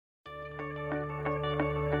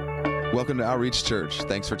Welcome to Outreach Church.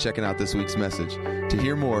 Thanks for checking out this week's message. To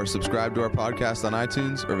hear more, subscribe to our podcast on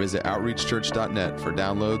iTunes or visit outreachchurch.net for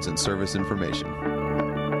downloads and service information.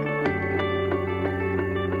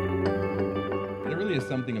 There really is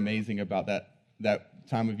something amazing about that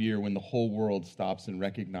time of year when the whole world stops and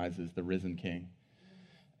recognizes the risen King,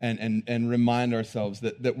 and remind ourselves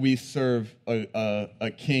that we serve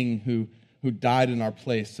a King who died in our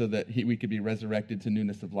place so that we could be resurrected to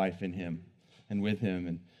newness of life in Him and with Him.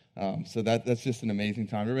 And so that's just an amazing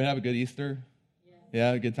time. Everybody have a good Easter?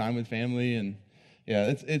 Yeah, a good time with family, and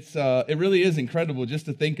yeah, it really is incredible just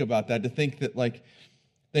to think about that. To think that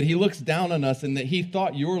that He looks down on us and that He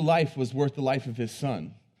thought your life was worth the life of His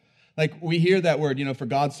Son. Like we hear that word, for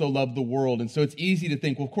God so loved the world, and so it's easy to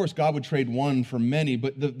think, well, of course God would trade one for many,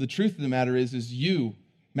 but the truth of the matter is you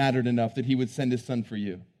mattered enough that He would send His Son for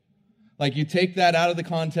you. Like you take that out of the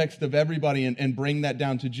context of everybody and bring that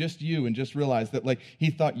down to just you and just realize that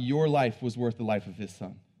He thought your life was worth the life of His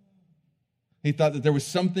Son. He thought that there was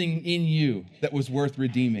something in you that was worth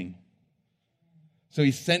redeeming. So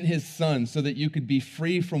He sent His Son so that you could be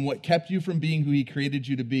free from what kept you from being who He created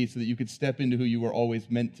you to be, so that you could step into who you were always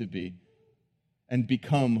meant to be and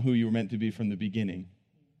become who you were meant to be from the beginning,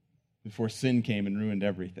 before sin came and ruined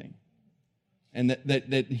everything. And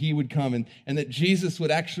that He would come and that Jesus would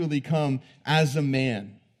actually come as a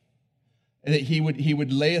man. And that He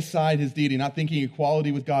would lay aside His deity, not thinking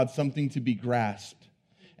equality with God something to be grasped.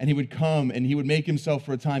 And He would come and He would make Himself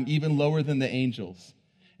for a time even lower than the angels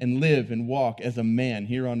and live and walk as a man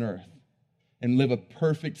here on earth and live a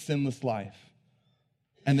perfect sinless life.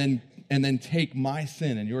 And then take my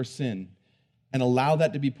sin and your sin and allow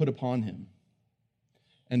that to be put upon Him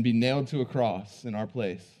and be nailed to a cross in our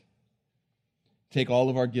place. Take all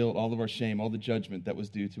of our guilt, all of our shame, all the judgment that was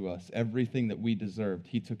due to us, everything that we deserved.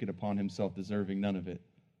 He took it upon Himself, deserving none of it,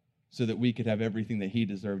 so that we could have everything that He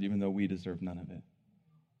deserved, even though we deserved none of it.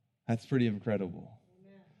 That's pretty incredible.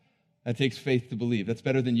 Amen. That takes faith to believe. That's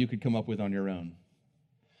better than you could come up with on your own.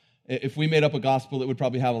 If we made up a gospel, it would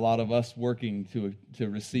probably have a lot of us working to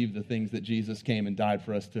receive the things that Jesus came and died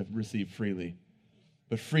for us to receive freely.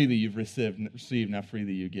 But freely you've received, now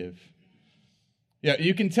freely you give. Yeah,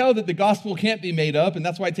 you can tell that the gospel can't be made up, and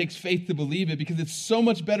that's why it takes faith to believe it, because it's so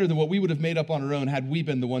much better than what we would have made up on our own had we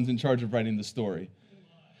been the ones in charge of writing the story.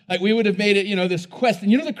 Like we would have made it, this quest.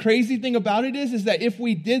 And the crazy thing about it is that if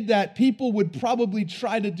we did that, people would probably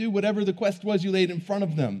try to do whatever the quest was you laid in front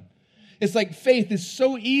of them. It's like faith is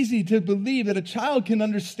so easy to believe that a child can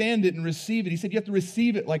understand it and receive it. He said you have to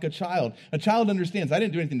receive it like a child. A child understands, I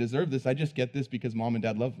didn't do anything to deserve this. I just get this because mom and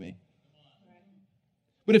dad love me.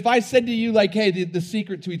 But if I said to you, hey, the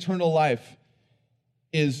secret to eternal life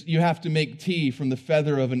is you have to make tea from the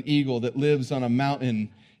feather of an eagle that lives on a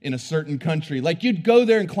mountain in a certain country, you'd go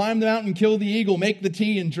there and climb the mountain, kill the eagle, make the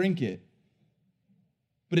tea, and drink it.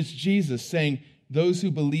 But it's Jesus saying, those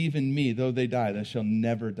who believe in me, though they die, they shall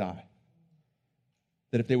never die.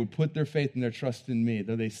 That if they would put their faith and their trust in me,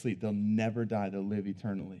 though they sleep, they'll never die, they'll live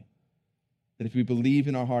eternally. That if we believe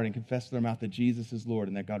in our heart and confess with our mouth that Jesus is Lord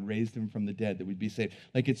and that God raised Him from the dead, that we'd be saved.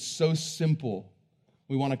 It's so simple.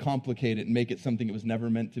 We want to complicate it and make it something it was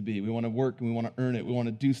never meant to be. We want to work and we want to earn it. We want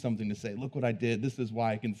to do something to say, look what I did. This is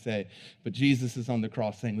why I can say. But Jesus is on the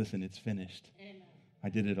cross saying, listen, it's finished. Amen. I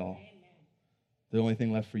did it all. Amen. The only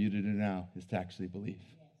thing left for you to do now is to actually believe.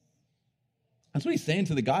 That's what He's saying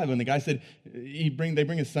to the guy when the guy said they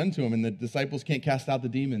bring his son to Him and the disciples can't cast out the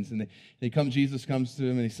demons. And Jesus comes to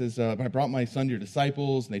him and He says, I brought my son to your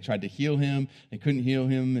disciples, and they tried to heal him. They couldn't heal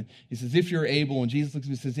him. And He says, if you're able, and Jesus looks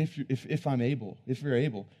at him and says, if I'm able, if you're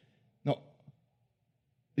able. No,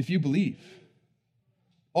 if you believe,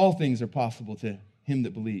 all things are possible to him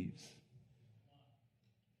that believes.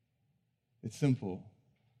 It's simple.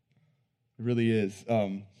 It really is.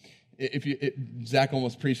 Zach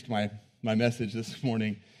almost preached my message this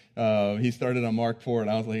morning. He started on Mark 4,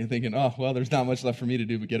 and I was thinking, oh, well, there's not much left for me to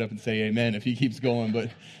do but get up and say amen if he keeps going,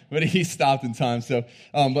 but he stopped in time. So,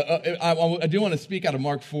 I do want to speak out of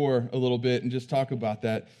Mark 4 a little bit and just talk about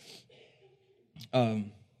that. But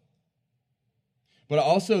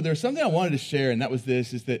also, there's something I wanted to share, and that was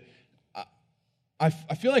this, is that I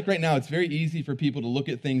feel like right now it's very easy for people to look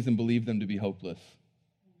at things and believe them to be hopeless.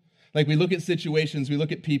 We look at situations, we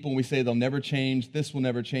look at people, and we say they'll never change, this will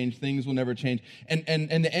never change, things will never change. And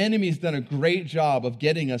the enemy's done a great job of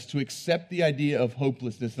getting us to accept the idea of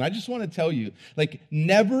hopelessness. And I just want to tell you,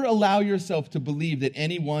 never allow yourself to believe that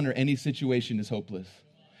anyone or any situation is hopeless.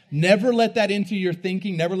 Never let that into your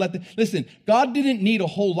thinking. Listen, God didn't need a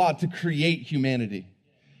whole lot to create humanity.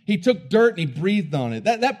 He took dirt and he breathed on it.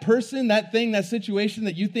 That person, that thing, that situation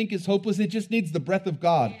that you think is hopeless, it just needs the breath of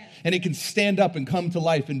God. And it can stand up and come to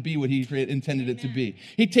life and be what he intended it to be.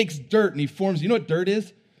 He takes dirt and he forms, you know what dirt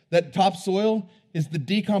is? That topsoil is the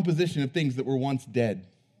decomposition of things that were once dead.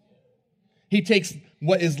 He takes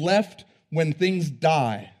what is left when things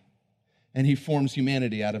die, and he forms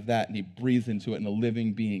humanity out of that, and he breathes into it, and a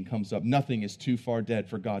living being comes up. Nothing is too far dead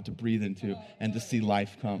for God to breathe into and to see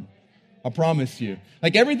life come. I promise you.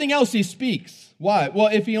 Like everything else he speaks. Why?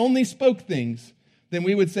 Well, if he only spoke things, then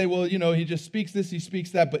we would say, well, you know, he just speaks this, he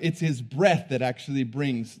speaks that, but it's his breath that actually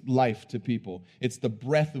brings life to people. It's the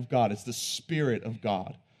breath of God. It's the Spirit of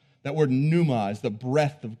God. That word pneuma is the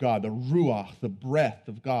breath of God. The ruach, the breath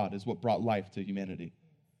of God, is what brought life to humanity.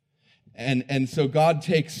 And so God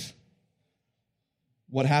takes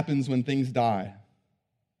what happens when things die.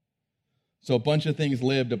 So a bunch of things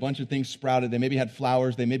lived, a bunch of things sprouted. They maybe had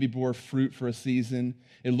flowers. They maybe bore fruit for a season.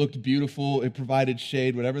 It looked beautiful. It provided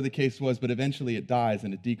shade, whatever the case was. But eventually it dies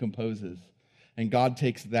and it decomposes. And God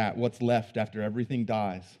takes that, what's left after everything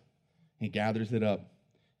dies, and he gathers it up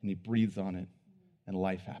and he breathes on it, and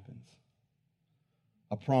life happens.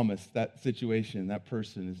 I promise that situation, that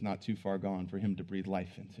person is not too far gone for him to breathe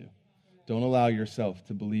life into. Don't allow yourself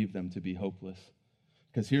to believe them to be hopeless.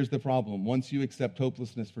 Because here's the problem. Once you accept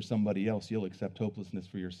hopelessness for somebody else, you'll accept hopelessness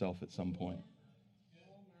for yourself at some point.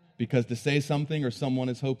 Because to say something or someone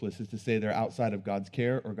is hopeless is to say they're outside of God's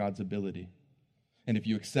care or God's ability. And if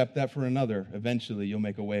you accept that for another, eventually you'll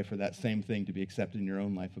make a way for that same thing to be accepted in your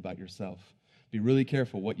own life about yourself. Be really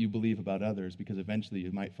careful what you believe about others, because eventually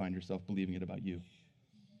you might find yourself believing it about you.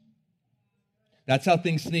 That's how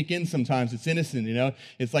things sneak in sometimes. It's innocent, you know.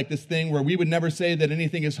 It's like this thing where we would never say that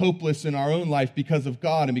anything is hopeless in our own life because of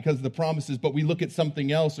God and because of the promises, but we look at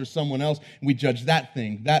something else or someone else and we judge that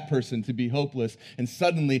thing, that person, to be hopeless. And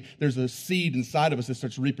suddenly there's a seed inside of us that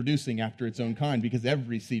starts reproducing after its own kind, because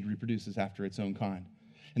every seed reproduces after its own kind.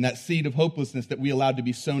 And that seed of hopelessness that we allowed to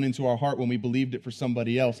be sown into our heart when we believed it for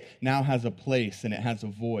somebody else now has a place and it has a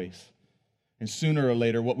voice. And sooner or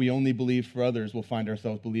later, what we only believe for others, we'll find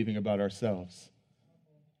ourselves believing about ourselves.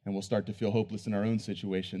 And we'll start to feel hopeless in our own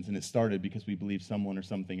situations. And it started because we believed someone or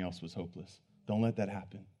something else was hopeless. Don't let that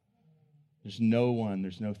happen. There's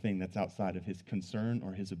no thing that's outside of his concern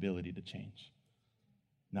or his ability to change.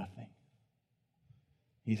 Nothing.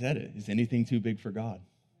 He said it. Is anything too big for God?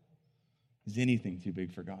 Is anything too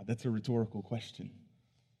big for God? That's a rhetorical question.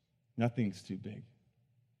 Nothing's too big.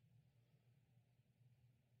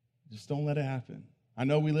 Just don't let it happen. I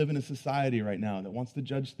know we live in a society right now that wants to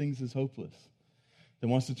judge things as hopeless, that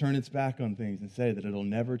wants to turn its back on things and say that it'll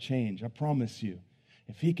never change. I promise you,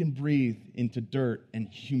 if he can breathe into dirt and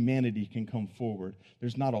humanity can come forward,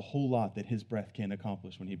 there's not a whole lot that his breath can't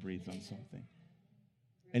accomplish when he breathes on something.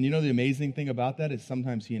 And you know the amazing thing about that is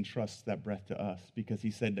sometimes he entrusts that breath to us, because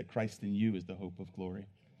he said that Christ in you is the hope of glory.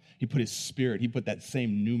 He put his Spirit, he put that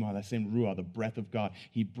same pneuma, that same ruah, the breath of God.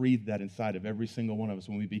 He breathed that inside of every single one of us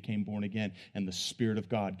when we became born again, and the Spirit of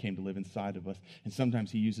God came to live inside of us. And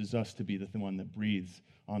sometimes he uses us to be the one that breathes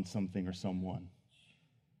on something or someone.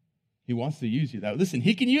 He wants to use you that way. Listen,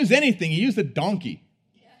 he can use anything. He used a donkey.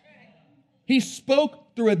 He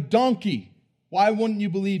spoke through a donkey. Why wouldn't you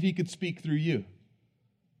believe he could speak through you?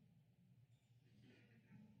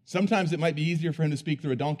 Sometimes it might be easier for him to speak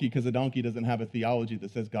through a donkey because a donkey doesn't have a theology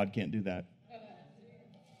that says God can't do that.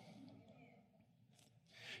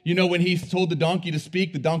 You know, when he told the donkey to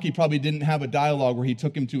speak, the donkey probably didn't have a dialogue where he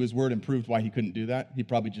took him to his word and proved why he couldn't do that. He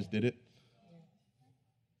probably just did it.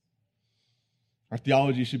 Our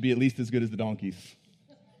theology should be at least as good as the donkey's.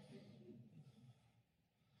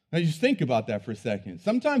 Now, just think about that for a second.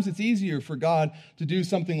 Sometimes it's easier for God to do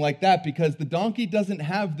something like that because the donkey doesn't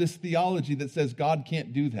have this theology that says God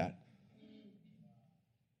can't do that.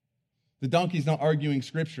 The donkey's not arguing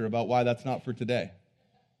Scripture about why that's not for today.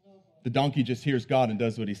 The donkey just hears God and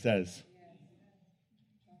does what he says.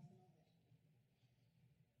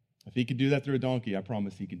 If he could do that through a donkey, I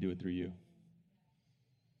promise he can do it through you.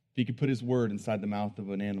 If he could put his word inside the mouth of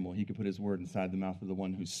an animal, he could put his word inside the mouth of the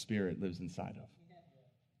one whose Spirit lives inside of.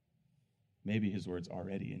 Maybe his word's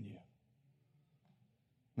already in you.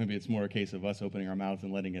 Maybe it's more a case of us opening our mouths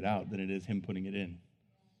and letting it out than it is him putting it in.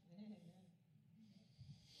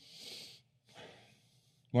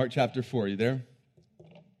 Mark chapter 4, you there?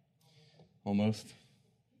 Almost.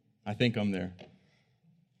 I think I'm there.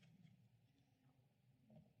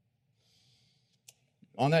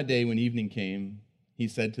 On that day when evening came, he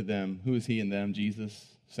said to them, who is he and them?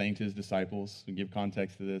 Jesus, saying to his disciples, to give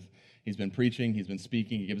context to this, he's been preaching, he's been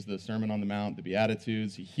speaking, he gives the Sermon on the Mount, the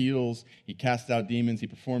Beatitudes, he heals, he casts out demons, he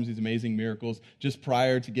performs these amazing miracles. Just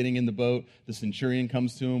prior to getting in the boat, the centurion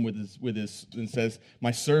comes to him with his and says,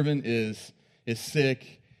 my servant is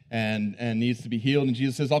sick and needs to be healed. And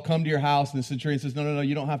Jesus says, I'll come to your house. And the centurion says, no,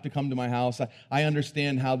 you don't have to come to my house. I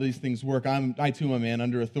understand how these things work. I too am a man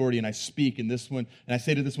under authority, and I speak in this one. And I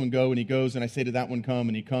say to this one, go, and he goes. And I say to that one, come,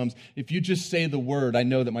 and he comes. If you just say the word, I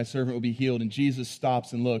know that my servant will be healed. And Jesus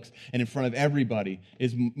stops and looks, and in front of everybody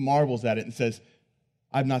marvels at it and says,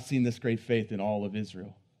 I've not seen this great faith in all of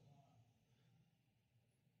Israel.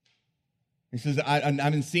 He says, I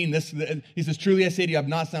haven't seen this. He says, truly I say to you, I've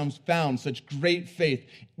not found such great faith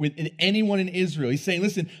with anyone in Israel. He's saying,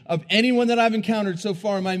 listen, of anyone that I've encountered so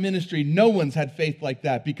far in my ministry, no one's had faith like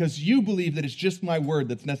that because you believe that it's just my word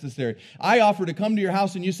that's necessary. I offer to come to your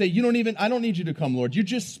house and you say, I don't need you to come, Lord. You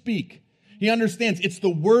just speak. He understands it's the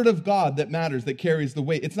word of God that matters, that carries the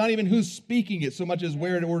weight. It's not even who's speaking it so much as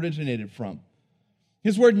where it originated from.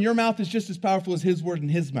 His word in your mouth is just as powerful as his word in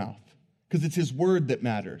his mouth because it's his word that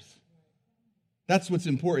matters. That's what's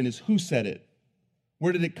important, is who said it.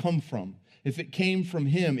 Where did it come from? If it came from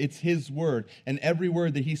him, it's his word. And every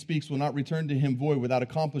word that he speaks will not return to him void without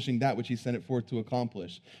accomplishing that which he sent it forth to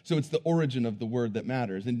accomplish. So it's the origin of the word that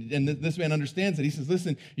matters. And this man understands it. He says,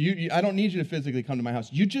 listen, I don't need you to physically come to my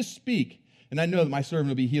house. You just speak, and I know that my servant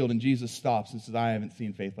will be healed. And Jesus stops and says, I haven't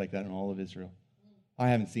seen faith like that in all of Israel. I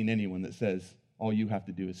haven't seen anyone that says, all you have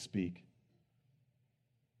to do is speak.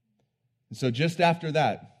 And so just after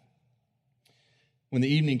that, when the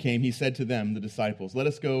evening came, he said to them, the disciples, let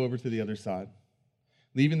us go over to the other side.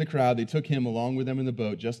 Leaving the crowd, they took him along with them in the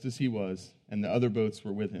boat, just as he was, and the other boats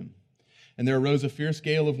were with him. And there arose a fierce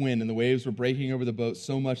gale of wind, and the waves were breaking over the boat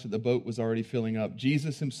so much that the boat was already filling up.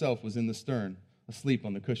 Jesus himself was in the stern, asleep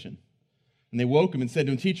on the cushion. And they woke him and said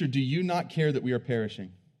to him, Teacher, do you not care that we are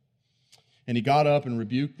perishing? And he got up and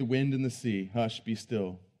rebuked the wind and the sea. Hush, be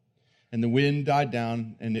still. And the wind died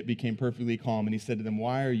down, and it became perfectly calm. And he said to them,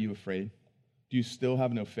 Why are you afraid? Do you still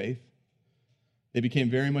have no faith? They became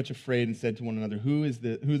very much afraid and said to one another, Who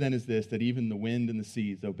then is this that even the wind and the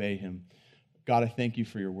seas obey him? God, I thank you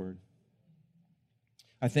for your word.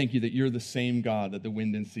 I thank you that you're the same God that the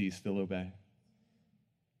wind and seas still obey.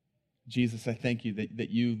 Jesus, I thank you that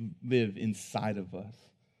you live inside of us.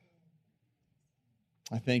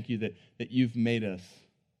 I thank you that you've made us,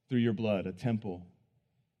 through your blood, a temple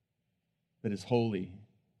that is holy,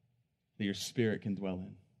 that your Spirit can dwell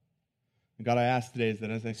in. And God, I ask today is that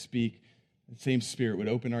as I speak, the same Spirit would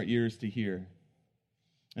open our ears to hear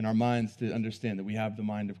and our minds to understand that we have the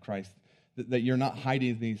mind of Christ, that you're not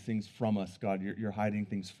hiding these things from us, God. You're hiding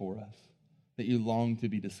things for us, that you long to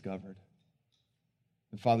be discovered.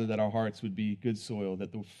 And Father, that our hearts would be good soil,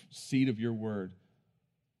 that the seed of your word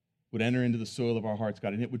would enter into the soil of our hearts,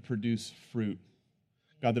 God, and it would produce fruit.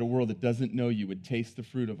 God, that a world that doesn't know you would taste the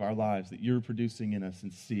fruit of our lives that you're producing in us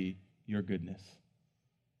and see your goodness.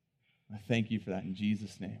 I thank you for that in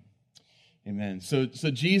Jesus' name. Amen. So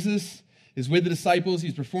Jesus is with the disciples.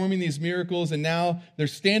 He's performing these miracles, and now they're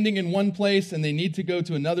standing in one place, and they need to go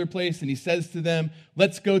to another place, and he says to them,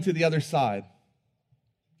 let's go to the other side.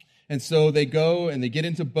 And so they go, and they get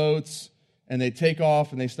into boats, and they take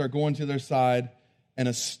off, and they start going to their side, and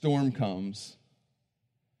a storm comes.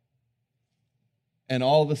 And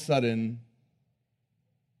all of a sudden,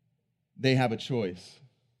 they have a choice.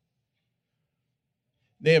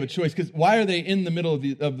 They have a choice, because why are they in the middle of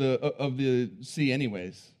the sea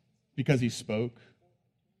anyways? Because he spoke.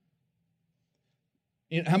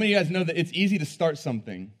 How many of you guys know that it's easy to start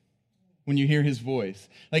something when you hear his voice?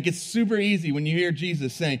 Like, it's super easy when you hear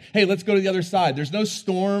Jesus saying, hey, let's go to the other side. There's no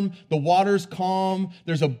storm. The water's calm.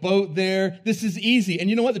 There's a boat there. This is easy. And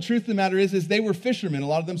you know what? The truth of the matter is they were fishermen, a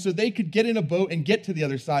lot of them, so they could get in a boat and get to the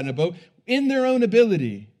other side in a boat in their own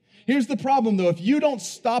ability. Here's the problem, though. If you don't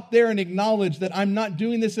stop there and acknowledge that I'm not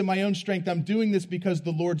doing this in my own strength, I'm doing this because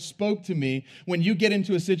the Lord spoke to me, when you get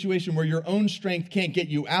into a situation where your own strength can't get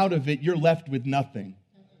you out of it, you're left with nothing.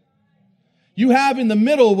 You have in the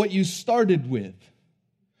middle what you started with.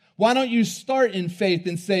 Why don't you start in faith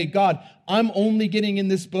and say, God, I'm only getting in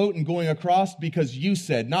this boat and going across because you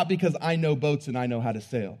said, not because I know boats and I know how to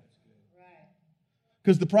sail.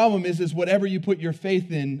 Because the problem is whatever you put your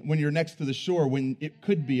faith in when you're next to the shore, when it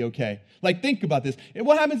could be okay. Like, think about this.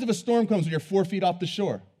 What happens if a storm comes when you're 4 feet off the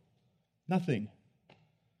shore? Nothing.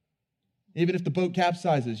 Even if the boat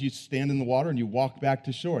capsizes, you stand in the water and you walk back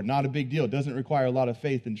to shore. Not a big deal. It doesn't require a lot of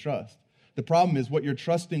faith and trust. The problem is what you're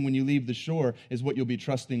trusting when you leave the shore is what you'll be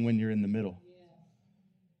trusting when you're in the middle.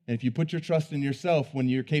 And if you put your trust in yourself when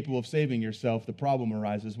you're capable of saving yourself, the problem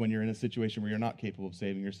arises when you're in a situation where you're not capable of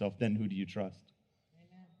saving yourself. Then who do you trust?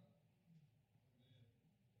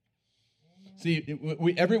 See,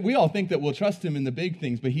 we all think that we'll trust him in the big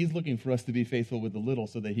things, but he's looking for us to be faithful with the little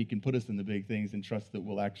so that he can put us in the big things and trust that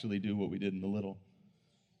we'll actually do what we did in the little.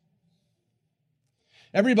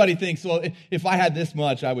 Everybody thinks, well, if I had this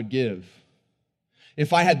much, I would give.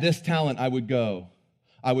 If I had this talent, I would go.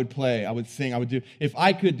 I would play. I would sing. I would do. If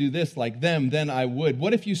I could do this like them, then I would.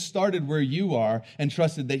 What if you started where you are and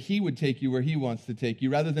trusted that he would take you where he wants to take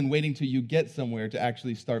you rather than waiting till you get somewhere to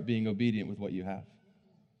actually start being obedient with what you have?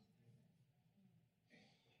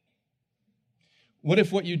 What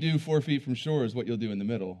if what you do 4 feet from shore is what you'll do in the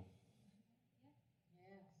middle?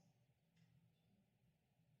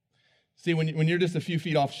 See, when you're just a few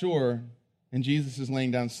feet offshore and Jesus is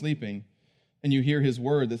laying down sleeping and you hear his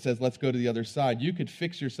word that says, let's go to the other side, you could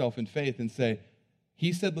fix yourself in faith and say,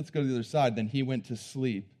 he said, let's go to the other side, then he went to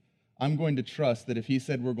sleep. I'm going to trust that if he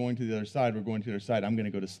said we're going to the other side, we're going to the other side. I'm going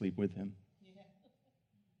to go to sleep with him. Yeah.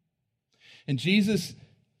 And Jesus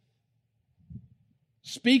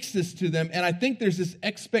speaks this to them, and I think there's this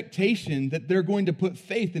expectation that they're going to put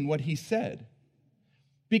faith in what he said.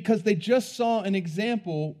 Because they just saw an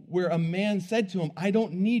example where a man said to him, I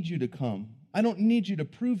don't need you to come. I don't need you to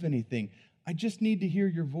prove anything. I just need to hear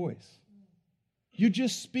your voice. You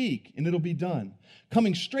just speak, and it'll be done.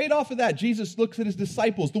 Coming straight off of that, Jesus looks at his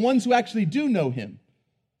disciples, the ones who actually do know him,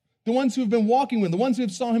 the ones who have been walking with him, the ones who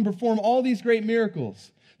have saw him perform all these great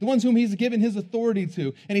miracles, the ones whom he's given his authority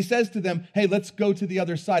to, and he says to them, hey, let's go to the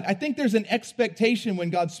other side. I think there's an expectation when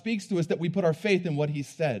God speaks to us that we put our faith in what he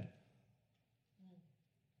said.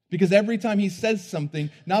 Because every time he says something,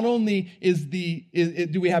 not only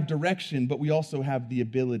do we have direction, but we also have the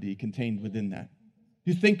ability contained within that.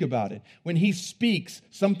 You think about it. When he speaks,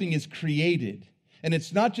 something is created. And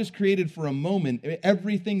it's not just created for a moment,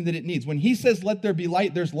 everything that it needs. When he says, let there be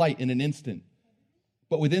light, there's light in an instant.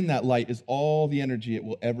 But within that light is all the energy it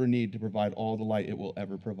will ever need to provide all the light it will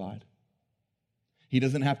ever provide. He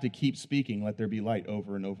doesn't have to keep speaking, let there be light,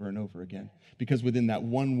 over and over and over again. Because within that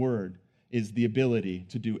one word is the ability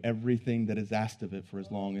to do everything that is asked of it for as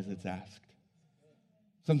long as it's asked.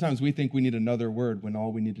 Sometimes we think we need another word when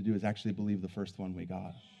all we need to do is actually believe the first one we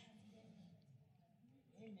got.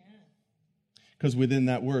 Because within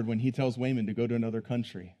that word, when he tells Wayman to go to another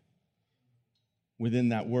country, within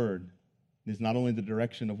that word is not only the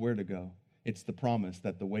direction of where to go, it's the promise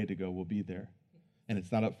that the way to go will be there. And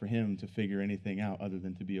it's not up for him to figure anything out other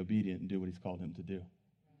than to be obedient and do what he's called him to do.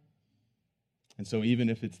 And so even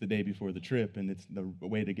if it's the day before the trip and it's the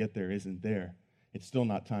way to get there isn't there, it's still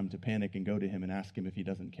not time to panic and go to him and ask him if he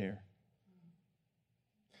doesn't care.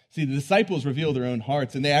 See, the disciples reveal their own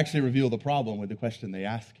hearts, and they actually reveal the problem with the question they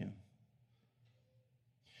ask him.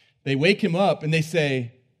 They wake him up and they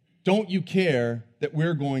say, don't you care that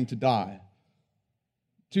we're going to die?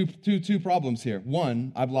 Two problems here.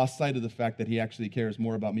 One, I've lost sight of the fact that he actually cares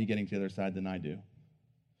more about me getting to the other side than I do.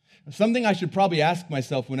 Something I should probably ask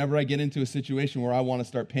myself whenever I get into a situation where I want to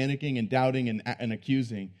start panicking and doubting and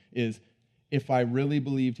accusing is, if I really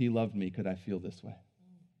believed he loved me, could I feel this way?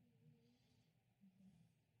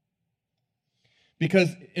 Because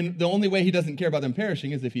the only way he doesn't care about them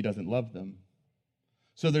perishing is if he doesn't love them.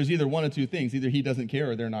 So there's either one of two things. Either he doesn't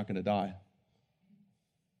care or they're not going to die.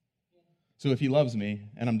 So if he loves me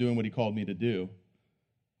and I'm doing what he called me to do,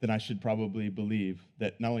 then I should probably believe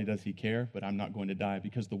that not only does he care, but I'm not going to die,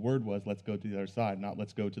 because the word was, let's go to the other side, not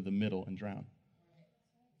let's go to the middle and drown.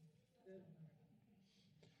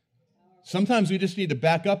 Sometimes we just need to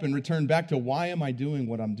back up and return back to, why am I doing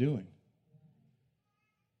what I'm doing?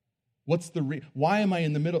 Why am I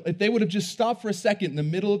in the middle? If they would have just stopped for a second in the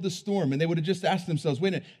middle of the storm and they would have just asked themselves, wait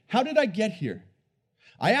a minute, how did I get here?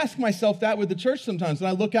 I ask myself that with the church sometimes when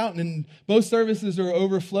I look out and both services are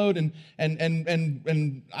overflowed and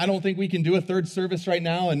I don't think we can do a third service right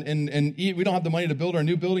now and we don't have the money to build our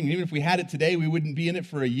new building. And even if we had it today, we wouldn't be in it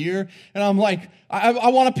for a year. And I'm like, I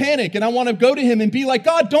want to panic and I want to go to him and be like,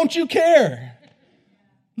 God, don't you care?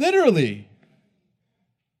 Literally.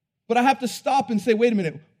 But I have to stop and say, wait a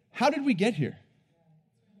minute, how did we get here?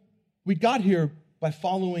 We got here by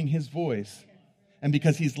following his voice and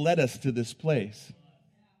because he's led us to this place.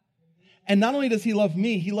 And not only does he love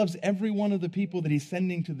me, he loves every one of the people that he's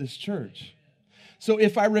sending to this church. So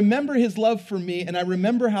if I remember his love for me and I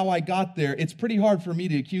remember how I got there, it's pretty hard for me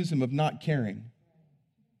to accuse him of not caring.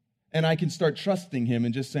 And I can start trusting him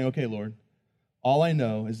and just saying, okay, Lord, all I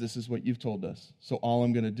know is this is what you've told us. So all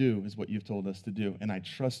I'm going to do is what you've told us to do. And I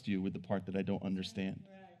trust you with the part that I don't understand.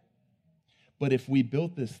 But if we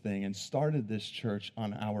built this thing and started this church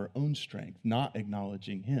on our own strength, not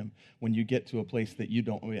acknowledging him, when you get to a place that you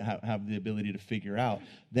don't have the ability to figure out,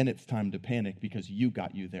 then it's time to panic because you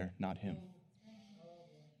got you there, not him.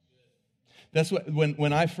 That's what,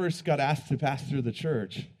 when I first got asked to pastor the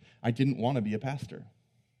church, I didn't want to be a pastor.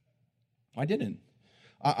 I didn't.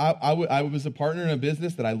 I was a partner in a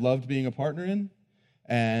business that I loved being a partner in,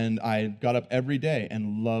 and I got up every day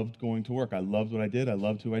and loved going to work. I loved what I did. I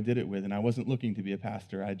loved who I did it with, and I wasn't looking to be a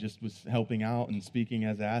pastor. I just was helping out and speaking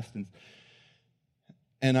as asked.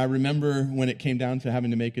 And I remember when it came down to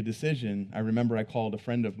having to make a decision, I remember I called a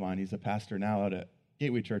friend of mine. He's a pastor now out at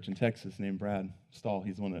Gateway Church in Texas named Brad Stahl.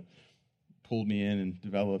 He's the one that pulled me in and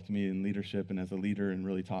developed me in leadership and as a leader and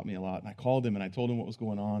really taught me a lot. And I called him and I told him what was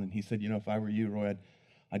going on. And he said, if I were you, Roy,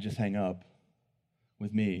 I'd just hang up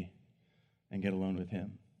with me and get alone with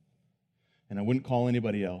him. And I wouldn't call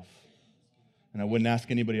anybody else. And I wouldn't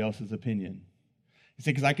ask anybody else's opinion. He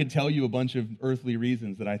said, because I could tell you a bunch of earthly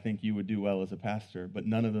reasons that I think you would do well as a pastor, but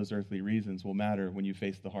none of those earthly reasons will matter when you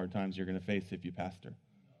face the hard times you're going to face if you pastor.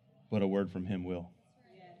 But a word from him will.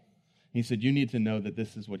 He said, you need to know that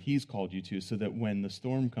this is what he's called you to so that when the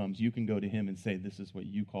storm comes, you can go to him and say, this is what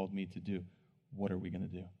you called me to do. What are we going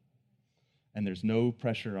to do? And there's no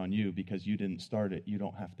pressure on you because you didn't start it. You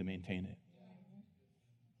don't have to maintain it.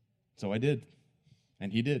 So I did,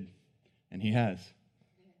 and he did, and he has,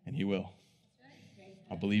 and he will.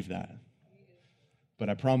 I believe that. But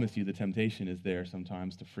I promise you the temptation is there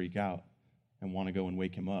sometimes to freak out and want to go and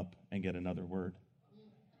wake him up and get another word.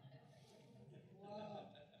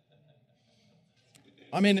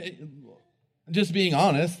 I mean, just being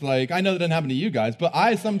honest, I know that doesn't happen to you guys, but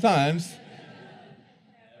I sometimes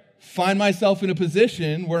find myself in a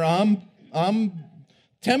position where I'm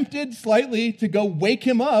tempted slightly to go wake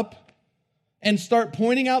him up and start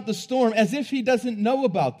pointing out the storm as if he doesn't know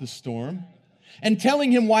about the storm and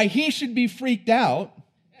telling him why he should be freaked out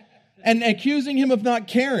and accusing him of not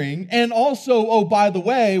caring and also, oh, by the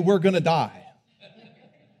way, we're going to die.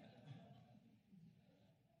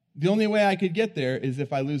 The only way I could get there is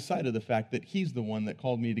if I lose sight of the fact that he's the one that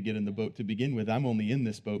called me to get in the boat to begin with. I'm only in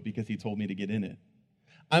this boat because he told me to get in it.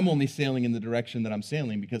 I'm only sailing in the direction that I'm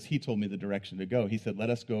sailing because he told me the direction to go. He said,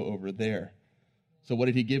 let us go over there. So what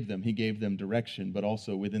did he give them? He gave them direction, but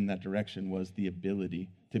also within that direction was the ability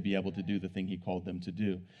to be able to do the thing he called them to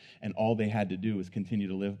do. And all they had to do was continue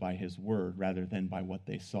to live by his word rather than by what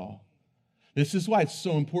they saw. This is why it's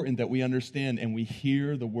so important that we understand and we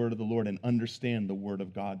hear the word of the Lord and understand the word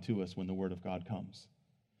of God to us when the word of God comes.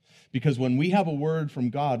 Because when we have a word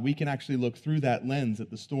from God, we can actually look through that lens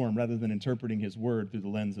at the storm rather than interpreting his word through the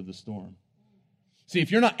lens of the storm. See, if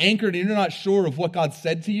you're not anchored and you're not sure of what God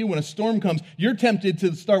said to you, when a storm comes, you're tempted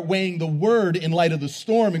to start weighing the word in light of the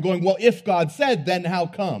storm and going, well, if God said, then how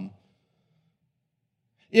come?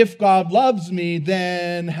 If God loves me,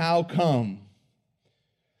 then how come?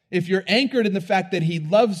 If you're anchored in the fact that he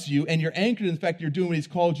loves you and you're anchored in the fact that you're doing what he's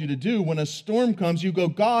called you to do, when a storm comes, you go,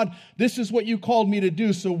 God, this is what you called me to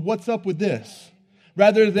do, so what's up with this?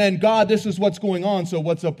 Rather than, God, this is what's going on, so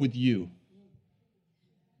what's up with you?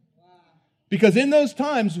 Because in those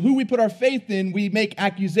times, who we put our faith in, we make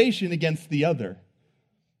accusation against the other.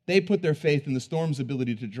 They put their faith in the storm's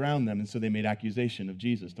ability to drown them, and so they made accusation of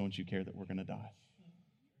Jesus. Don't you care that we're going to die?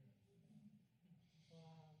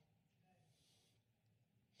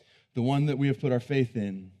 The one that we have put our faith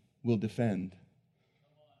in will defend.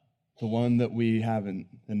 The one that we haven't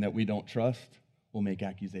and that we don't trust will make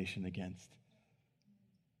accusation against.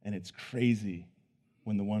 And it's crazy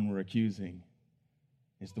when the one we're accusing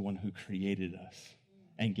is the one who created us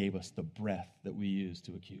and gave us the breath that we use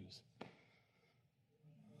to accuse.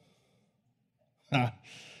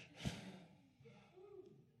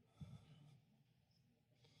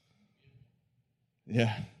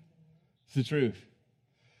 Yeah, it's the truth.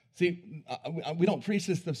 See, we don't preach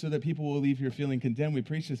this stuff so that people will leave here feeling condemned. We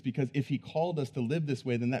preach this because if he called us to live this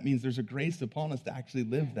way, then that means there's a grace upon us to actually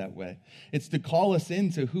live that way. It's to call us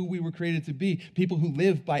into who we were created to be, people who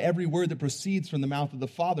live by every word that proceeds from the mouth of the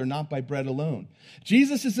Father, not by bread alone.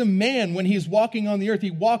 Jesus is a man when he's walking on the earth.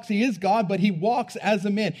 He is God, but he walks as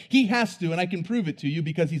a man. He has to, and I can prove it to you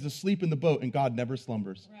because he's asleep in the boat and God never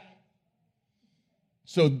slumbers. Right.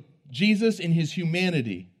 So Jesus in his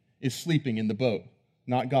humanity is sleeping in the boat.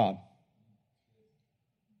 Not God.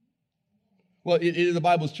 Well, either the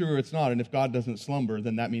Bible's true or it's not, and if God doesn't slumber,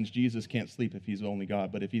 then that means Jesus can't sleep if he's only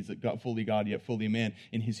God. But if he's fully God yet fully man,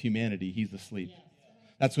 in his humanity, he's asleep. Yes.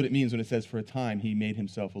 That's what it means when it says, for a time, he made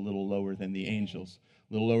himself a little lower than the angels.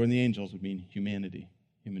 A little lower than the angels would mean humanity,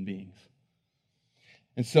 human beings.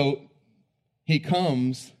 And so he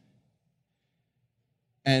comes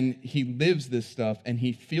And he lives this stuff, and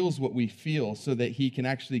he feels what we feel so that he can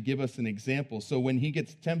actually give us an example. So when he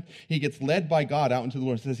gets he gets led by God out into the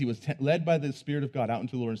wilderness. It says he was led by the Spirit of God out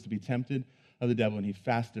into the wilderness to be tempted of the devil, and he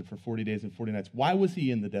fasted for 40 days and 40 nights. Why was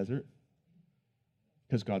he in the desert?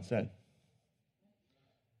 Because God said.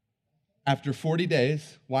 After 40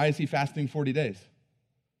 days, why is he fasting 40 days?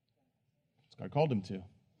 Because God called him to.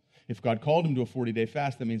 If God called him to a 40-day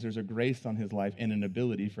fast, that means there's a grace on his life and an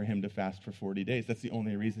ability for him to fast for 40 days. That's the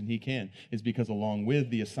only reason he can, is because along with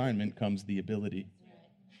the assignment comes the ability.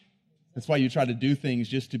 That's why you try to do things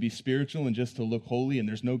just to be spiritual and just to look holy, and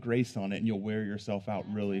there's no grace on it, and you'll wear yourself out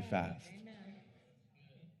really fast.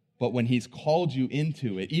 But when he's called you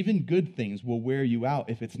into it, even good things will wear you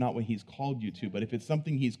out if it's not what he's called you to. But if it's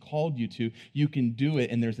something he's called you to, you can do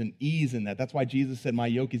it, and there's an ease in that. That's why Jesus said, my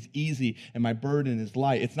yoke is easy and my burden is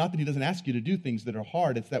light. It's not that he doesn't ask you to do things that are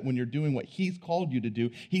hard. It's that when you're doing what he's called you to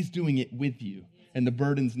do, he's doing it with you, and the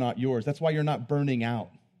burden's not yours. That's why you're not burning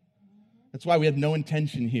out. That's why we have no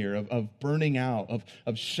intention here of burning out,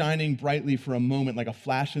 of shining brightly for a moment like a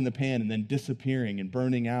flash in the pan and then disappearing and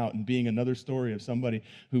burning out and being another story of somebody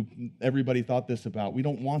who everybody thought this about. We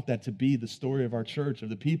don't want that to be the story of our church, of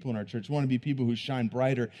the people in our church. We want to be people who shine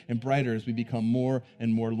brighter and brighter as we become more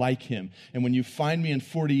and more like him. And when you find me in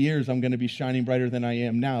 40 years, I'm going to be shining brighter than I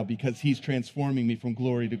am now because he's transforming me from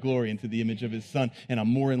glory to glory into the image of his Son, and I'm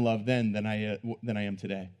more in love then than I am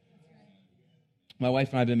today. My wife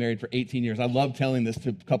and I have been married for 18 years. I love telling this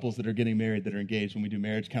to couples that are getting married, that are engaged. When we do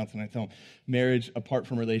marriage counseling, I tell them, marriage apart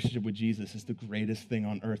from relationship with Jesus is the greatest thing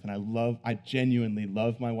on earth. And I genuinely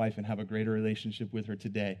love my wife and have a greater relationship with her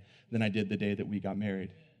today than I did the day that we got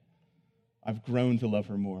married. I've grown to love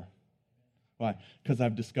her more. Why? Because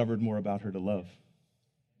I've discovered more about her to love.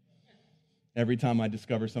 Every time I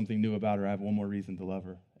discover something new about her, I have one more reason to love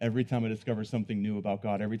her. Every time I discover something new about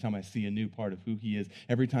God, every time I see a new part of who he is,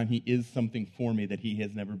 every time he is something for me that he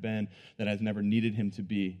has never been, that I've never needed him to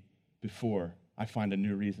be before, I find a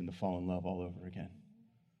new reason to fall in love all over again.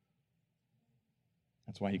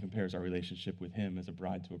 That's why he compares our relationship with him as a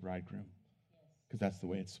bride to a bridegroom, because that's the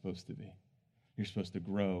way it's supposed to be. You're supposed to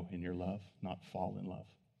grow in your love, not fall in love.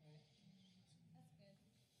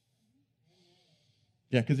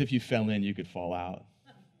 Yeah, because if you fell in, you could fall out.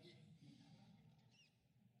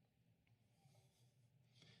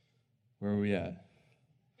 Where are we at?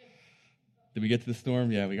 Did we get to the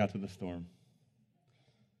storm? Yeah, we got to the storm.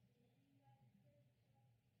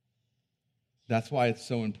 That's why it's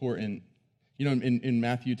so important. You know, in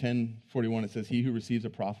Matthew 10:41, it says, he who receives a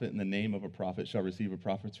prophet in the name of a prophet shall receive a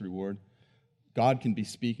prophet's reward. God can be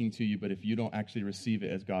speaking to you, but if you don't actually receive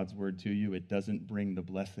it as God's word to you, it doesn't bring the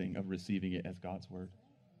blessing of receiving it as God's word.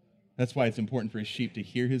 That's why it's important for his sheep to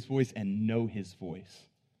hear his voice and know his voice,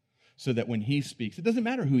 so that when he speaks, it doesn't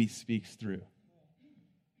matter who he speaks through.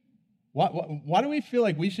 Why do we feel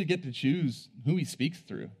like we should get to choose who he speaks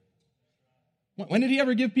through? When did he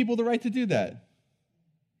ever give people the right to do that?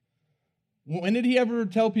 When did he ever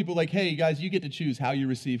tell people, like, hey, guys, you get to choose how you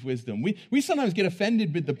receive wisdom? We sometimes get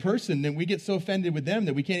offended with the person, and we get so offended with them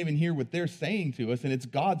that we can't even hear what they're saying to us, and it's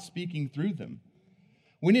God speaking through them.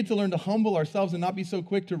 We need to learn to humble ourselves and not be so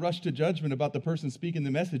quick to rush to judgment about the person speaking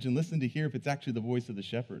the message and listen to hear if it's actually the voice of the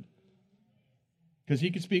shepherd. Because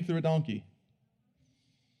he could speak through a donkey.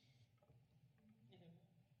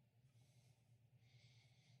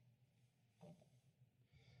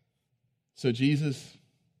 So Jesus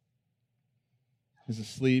is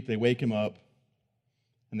asleep. They wake him up,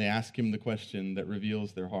 and they ask him the question that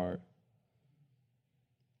reveals their heart.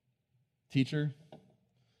 Teacher,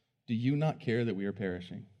 do you not care that we are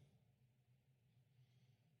perishing?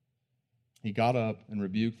 He got up and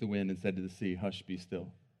rebuked the wind and said to the sea, hush, be still.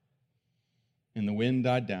 And the wind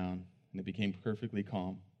died down, and it became perfectly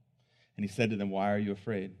calm. And he said to them, why are you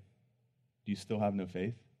afraid? Do you still have no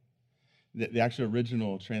faith? The actual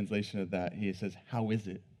original translation of that, he says, how is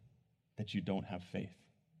it that you don't have faith?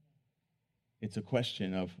 It's a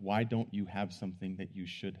question of why don't you have something that you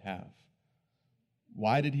should have?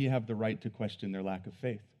 Why did he have the right to question their lack of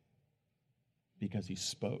faith? Because he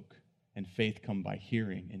spoke, and faith come by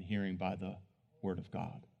hearing, and hearing by the word of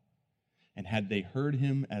God. And had they heard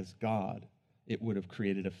him as God, it would have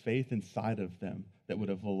created a faith inside of them that would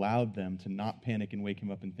have allowed them to not panic and wake him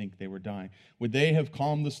up and think they were dying. Would they have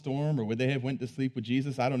calmed the storm, or would they have went to sleep with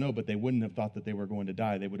Jesus? I don't know, but they wouldn't have thought that they were going to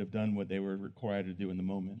die. They would have done what they were required to do in the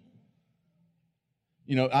moment.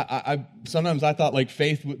 You know, I sometimes I thought like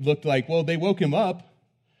faith looked like, well, they woke him up.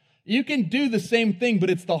 You can do the same thing, but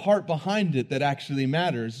it's the heart behind it that actually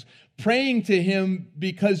matters. Praying to him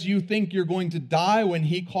because you think you're going to die when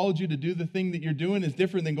he called you to do the thing that you're doing is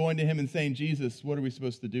different than going to him and saying, Jesus, what are we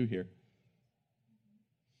supposed to do here?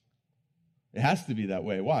 It has to be that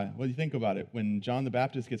way. Why? Well, you think about it. When John the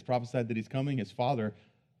Baptist gets prophesied that he's coming, his father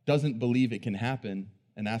doesn't believe it can happen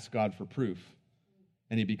and asks God for proof.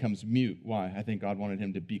 And he becomes mute. Why? I think God wanted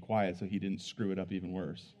him to be quiet so he didn't screw it up even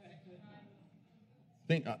worse.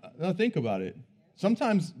 Think about it.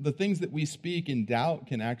 Sometimes the things that we speak in doubt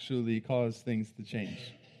can actually cause things to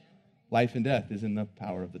change. Life and death is in the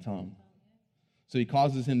power of the tongue. So he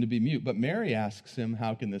causes him to be mute. But Mary asks him,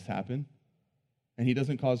 how can this happen? And he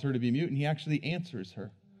doesn't cause her to be mute, and he actually answers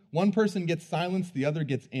her. One person gets silenced, the other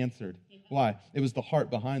gets answered. Why? It was the heart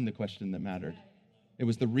behind the question that mattered. It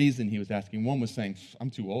was the reason he was asking. One was saying,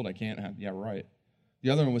 I'm too old, I can't have, yeah, right. The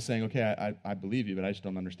other one was saying, okay, I believe you, but I just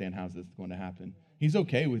don't understand how this is going to happen. He's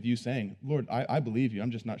okay with you saying, Lord, I believe you,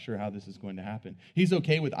 I'm just not sure how this is going to happen. He's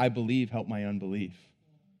okay with, I believe, help my unbelief.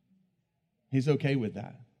 He's okay with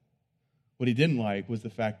that. What he didn't like was the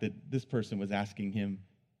fact that this person was asking him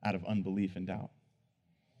out of unbelief and doubt.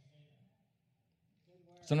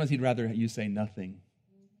 Sometimes he'd rather you say nothing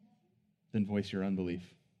than voice your unbelief.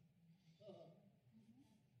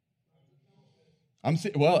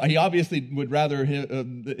 He obviously would rather,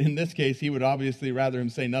 in this case, he would obviously rather him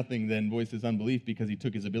say nothing than voice his unbelief because he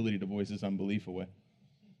took his ability to voice his unbelief away.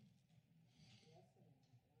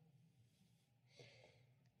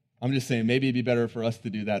 I'm just saying, maybe it'd be better for us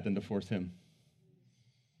to do that than to force him.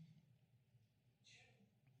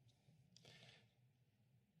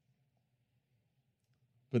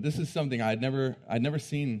 But this is something I'd never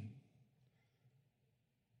seen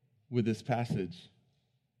with this passage.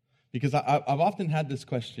 Because I've often had this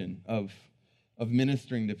question of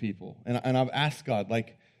ministering to people. And I've asked God,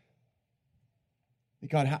 like,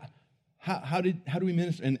 God, how do we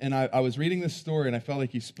minister? And I was reading this story, and I felt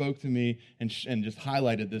like he spoke to me and just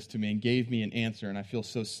highlighted this to me and gave me an answer, and I feel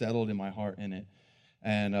so settled in my heart in it.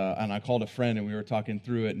 And I called a friend, and we were talking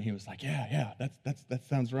through it, and he was like, yeah, that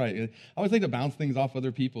sounds right. I always like to bounce things off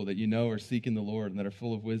other people that you know are seeking the Lord and that are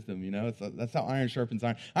full of wisdom, you know? That's how iron sharpens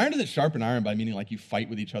iron. Iron doesn't sharpen iron by meaning like you fight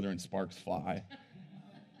with each other and sparks fly.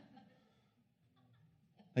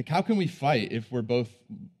 Like, how can we fight if we're both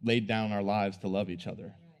laid down our lives to love each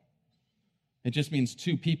other? It just means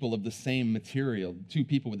two people of the same material, two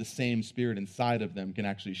people with the same spirit inside of them can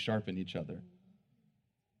actually sharpen each other.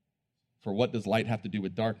 For what does light have to do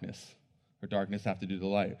with darkness? Or darkness have to do with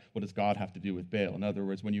light? What does God have to do with Baal? In other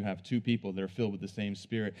words, when you have two people that are filled with the same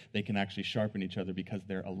spirit, they can actually sharpen each other because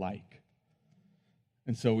they're alike.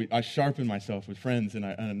 And so I sharpen myself with friends,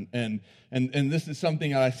 and this is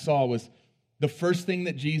something I saw was the first thing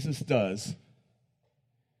that Jesus does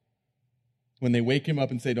when they wake him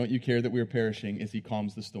up and say, "Don't you care that we are perishing?" is he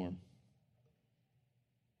calms the storm.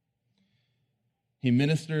 He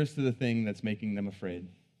ministers to the thing that's making them afraid.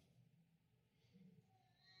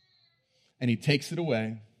 And he takes it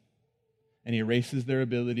away, and he erases their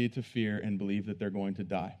ability to fear and believe that they're going to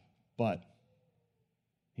die. But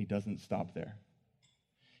he doesn't stop there.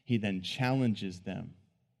 He then challenges them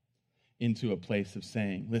into a place of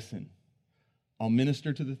saying, listen, I'll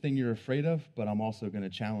minister to the thing you're afraid of, but I'm also going to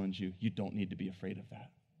challenge you. You don't need to be afraid of that.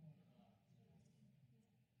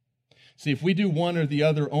 See, if we do one or the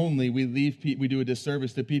other only, we do a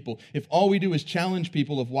disservice to people. If all we do is challenge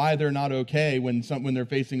people of why they're not okay when they're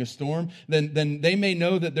facing a storm, then they may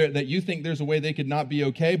know that you think there's a way they could not be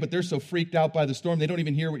okay, but they're so freaked out by the storm, they don't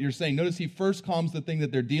even hear what you're saying. Notice he first calms the thing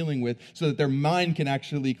that they're dealing with so that their mind can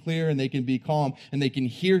actually clear and they can be calm and they can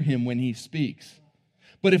hear him when he speaks.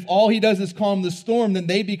 But if all he does is calm the storm, then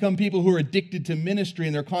they become people who are addicted to ministry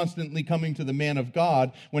and they're constantly coming to the man of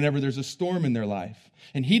God whenever there's a storm in their life.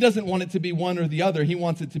 And he doesn't want it to be one or the other. He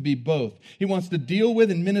wants it to be both. He wants to deal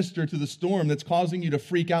with and minister to the storm that's causing you to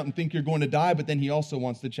freak out and think you're going to die, but then he also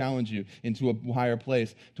wants to challenge you into a higher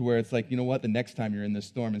place to where it's like, you know what, the next time you're in this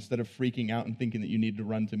storm, instead of freaking out and thinking that you need to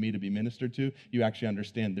run to me to be ministered to, you actually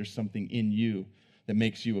understand there's something in you that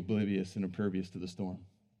makes you oblivious and impervious to the storm.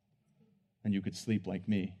 And you could sleep like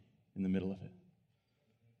me in the middle of it.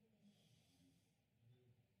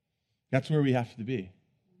 That's where we have to be.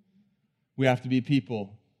 We have to be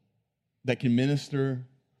people that can minister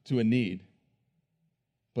to a need,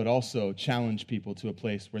 but also challenge people to a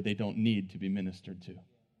place where they don't need to be ministered to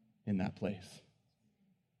in that place.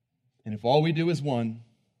 And if all we do is one,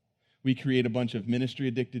 we create a bunch of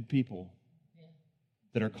ministry-addicted people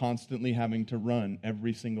that are constantly having to run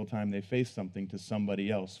every single time they face something to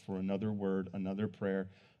somebody else for another word, another prayer,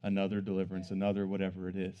 another deliverance, another whatever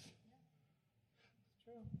it is.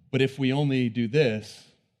 But if we only do this,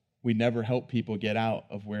 we never help people get out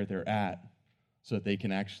of where they're at so that they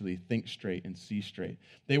can actually think straight and see straight.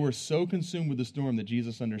 They were so consumed with the storm that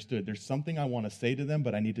Jesus understood, there's something I want to say to them,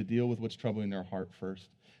 but I need to deal with what's troubling their heart first.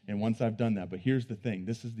 And once I've done that, but here's the thing.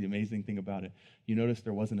 This is the amazing thing about it. You notice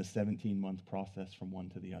there wasn't a 17-month process from one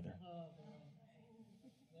to the other.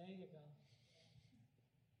 There you go.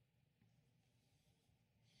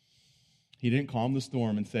 He didn't calm the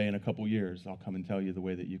storm and say, in a couple years, I'll come and tell you the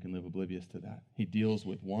way that you can live oblivious to that. He deals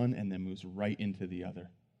with one and then moves right into the other.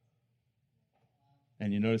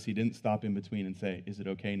 And you notice he didn't stop in between and say, is it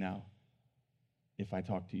okay now if I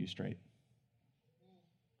talk to you straight?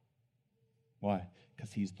 Why?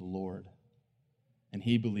 Because he's the Lord. And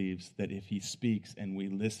he believes that if he speaks and we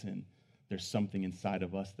listen, there's something inside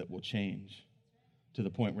of us that will change to the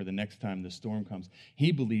point where the next time the storm comes.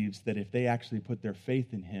 He believes that if they actually put their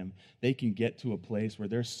faith in him, they can get to a place where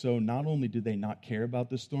they're so, not only do they not care about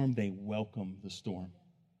the storm, they welcome the storm.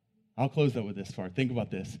 I'll close that with this part. Think about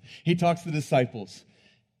this. He talks to the disciples.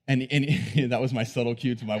 And that was my subtle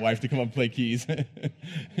cue to my wife to come up and play keys.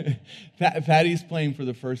 Patty's playing for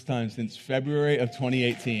the first time since February of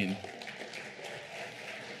 2018.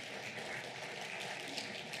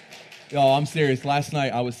 Y'all, I'm serious. Last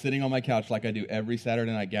night, I was sitting on my couch like I do every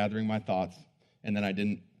Saturday night, gathering my thoughts. And then I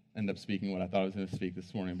didn't end up speaking what I thought I was going to speak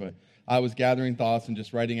this morning. But I was gathering thoughts and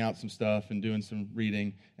just writing out some stuff and doing some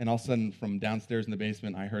reading. And all of a sudden, from downstairs in the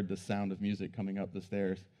basement, I heard the sound of music coming up the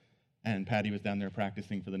stairs. And Patty was down there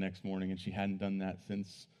practicing for the next morning, and she hadn't done that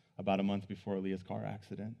since about a month before Leah's car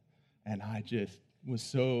accident. And I just was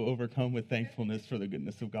so overcome with thankfulness for the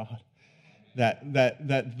goodness of God.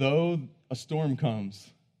 That though a storm comes,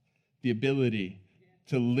 the ability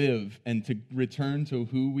to live and to return to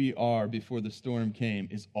who we are before the storm came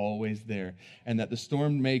is always there. And that the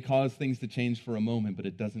storm may cause things to change for a moment, but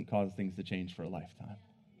it doesn't cause things to change for a lifetime.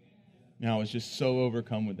 Now, I was just so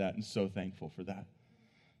overcome with that and so thankful for that.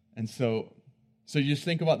 And so you just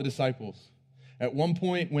think about the disciples. At one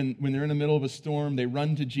point, when they're in the middle of a storm, they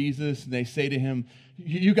run to Jesus and they say to him,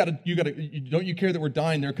 you gotta, don't you care that we're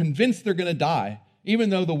dying? They're convinced they're going to die, even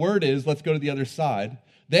though the word is, let's go to the other side.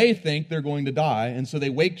 They think they're going to die, and so they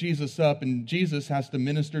wake Jesus up, and Jesus has to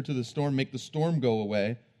minister to the storm, make the storm go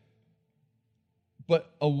away.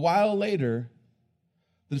 But a while later,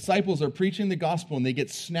 the disciples are preaching the gospel, and they get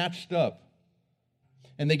snatched up.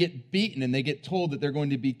 And they get beaten, and they get told that they're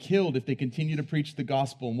going to be killed if they continue to preach the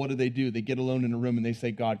gospel. And what do? They get alone in a room, and they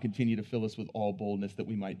say, God, continue to fill us with all boldness that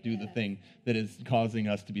we might do the thing that is causing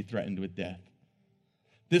us to be threatened with death.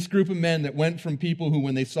 This group of men that went from people who,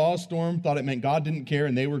 when they saw a storm, thought it meant God didn't care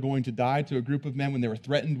and they were going to die, to a group of men when they were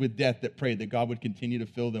threatened with death that prayed that God would continue to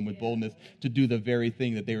fill them with boldness to do the very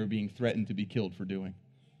thing that they were being threatened to be killed for doing.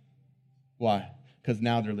 Why? Because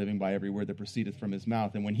now they're living by every word that proceedeth from his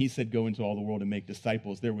mouth. And when he said, go into all the world and make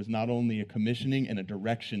disciples, there was not only a commissioning and a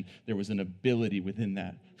direction, there was an ability within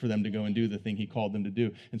that for them to go and do the thing he called them to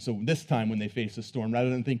do. And so this time when they faced a storm,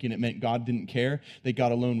 rather than thinking it meant God didn't care, they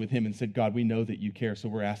got alone with him and said, God, we know that you care, so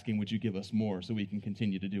we're asking, would you give us more so we can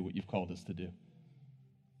continue to do what you've called us to do?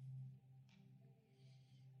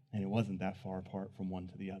 And it wasn't that far apart from one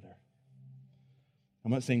to the other.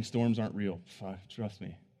 I'm not saying storms aren't real. Trust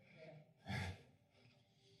me.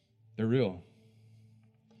 They're real.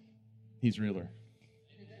 He's realer.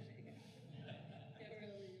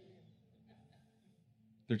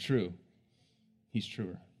 They're true. He's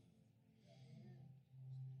truer.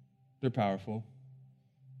 They're powerful.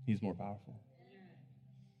 He's more powerful.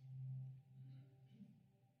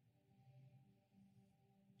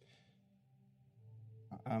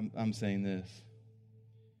 I'm saying this.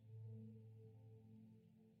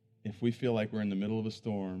 If we feel like we're in the middle of a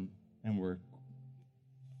storm and we're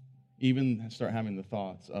even start having the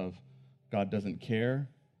thoughts of God doesn't care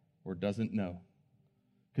or doesn't know.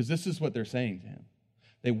 Because this is what they're saying to him.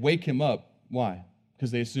 They wake him up. Why? Because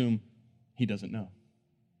they assume he doesn't know.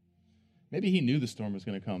 Maybe he knew the storm was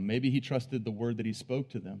going to come. Maybe he trusted the word that he spoke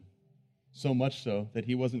to them. So much so that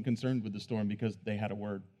he wasn't concerned with the storm because they had a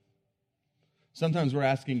word. Sometimes we're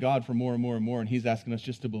asking God for more and more and more, and he's asking us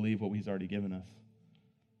just to believe what he's already given us.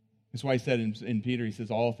 That's why he said in Peter, he says,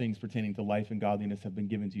 all things pertaining to life and godliness have been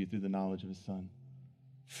given to you through the knowledge of his Son.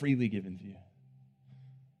 Freely given to you.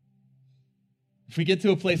 If we get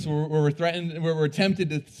to a place where we're threatened, where we're tempted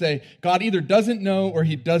to say, God either doesn't know or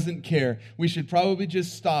he doesn't care, we should probably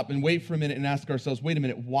just stop and wait for a minute and ask ourselves, wait a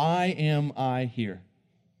minute, why am I here?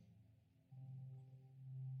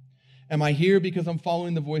 Am I here because I'm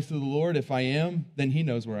following the voice of the Lord? If I am, then he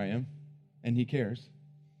knows where I am and he cares.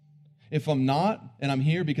 If I'm not, and I'm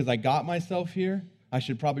here because I got myself here, I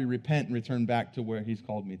should probably repent and return back to where he's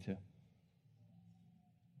called me to.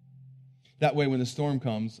 That way, when the storm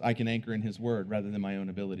comes, I can anchor in his word rather than my own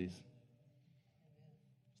abilities.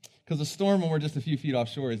 Because a storm when we're just a few feet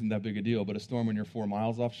offshore isn't that big a deal, but a storm when you're 4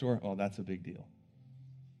 miles offshore, oh, that's a big deal.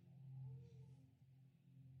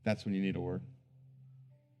 That's when you need a word.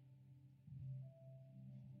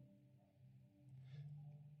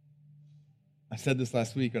 I said this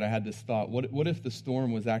last week, but I had this thought. What if the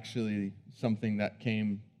storm was actually something that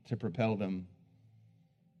came to propel them?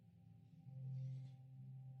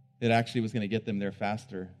 It actually was going to get them there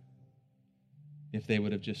faster if they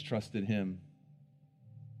would have just trusted him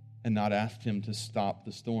and not asked him to stop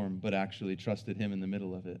the storm, but actually trusted him in the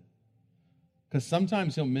middle of it. Because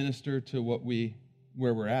sometimes he'll minister to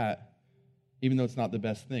where we're at, even though it's not the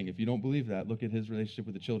best thing. If you don't believe that, look at his relationship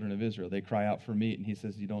with the children of Israel. They cry out for meat, and he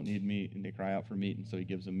says, you don't need meat. And they cry out for meat, and so he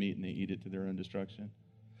gives them meat, and they eat it to their own destruction.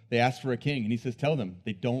 They ask for a king, and he says, tell them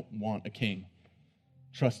they don't want a king.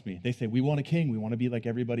 Trust me. They say, we want a king. We want to be like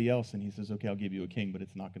everybody else. And he says, okay, I'll give you a king, but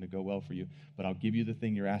it's not going to go well for you. But I'll give you the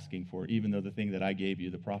thing you're asking for, even though the thing that I gave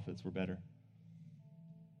you, the prophets, were better.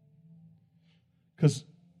 Because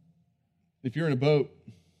if you're in a boat,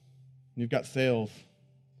 and you've got sails,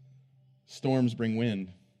 storms bring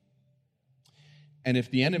wind. And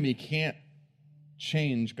if the enemy can't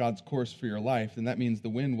change God's course for your life, then that means the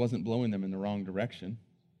wind wasn't blowing them in the wrong direction.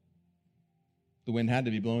 The wind had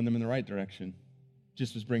to be blowing them in the right direction.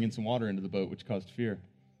 Just was bringing some water into the boat, which caused fear.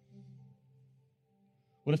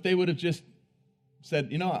 What if they would have just said,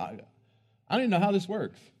 I don't even know how this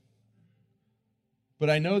works, but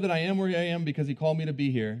I know that I am where I am because he called me to be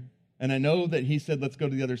here, and I know that he said, let's go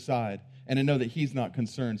to the other side, and I know that he's not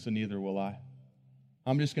concerned, so neither will I.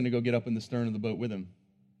 I'm just going to go get up in the stern of the boat with him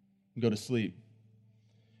and go to sleep.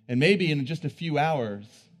 And maybe in just a few hours,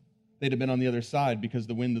 they'd have been on the other side because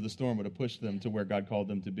the wind of the storm would have pushed them to where God called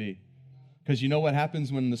them to be. Because you know what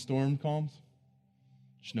happens when the storm calms?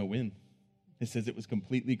 There's no wind. It says it was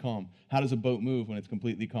completely calm. How does a boat move when it's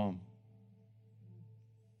completely calm?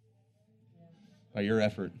 By your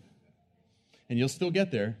effort. And you'll still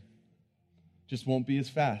get there. Just won't be as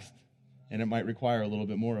fast. And it might require a little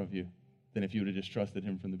bit more of you than if you would have just trusted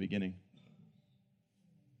him from the beginning.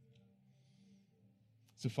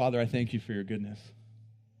 So, Father, I thank you for your goodness.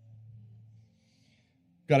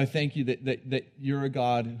 God, I thank you that you're a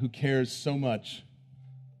God who cares so much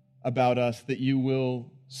about us that you will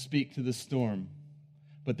speak to the storm,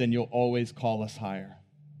 but then you'll always call us higher.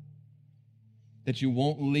 That you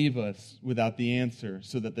won't leave us without the answer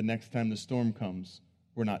so that the next time the storm comes,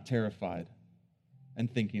 we're not terrified and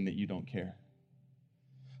thinking that you don't care.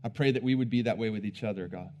 I pray that we would be that way with each other,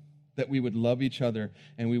 God. That we would love each other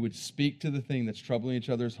and we would speak to the thing that's troubling each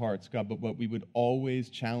other's hearts, God, but we would always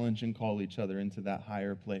challenge and call each other into that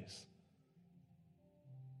higher place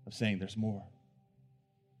of saying there's more.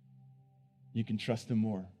 You can trust him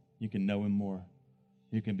more. You can know him more.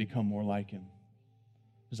 You can become more like him.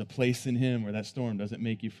 There's a place in him where that storm doesn't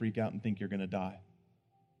make you freak out and think you're going to die.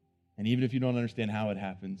 And even if you don't understand how it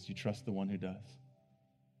happens, you trust the one who does.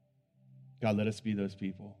 God, let us be those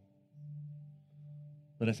people.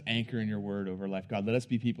 Let us anchor in your word over life. God, let us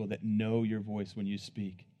be people that know your voice when you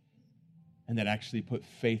speak and that actually put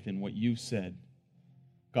faith in what you've said.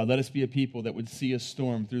 God, let us be a people that would see a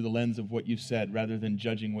storm through the lens of what you've said rather than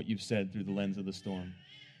judging what you've said through the lens of the storm.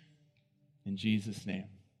 In Jesus' name,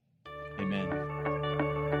 amen.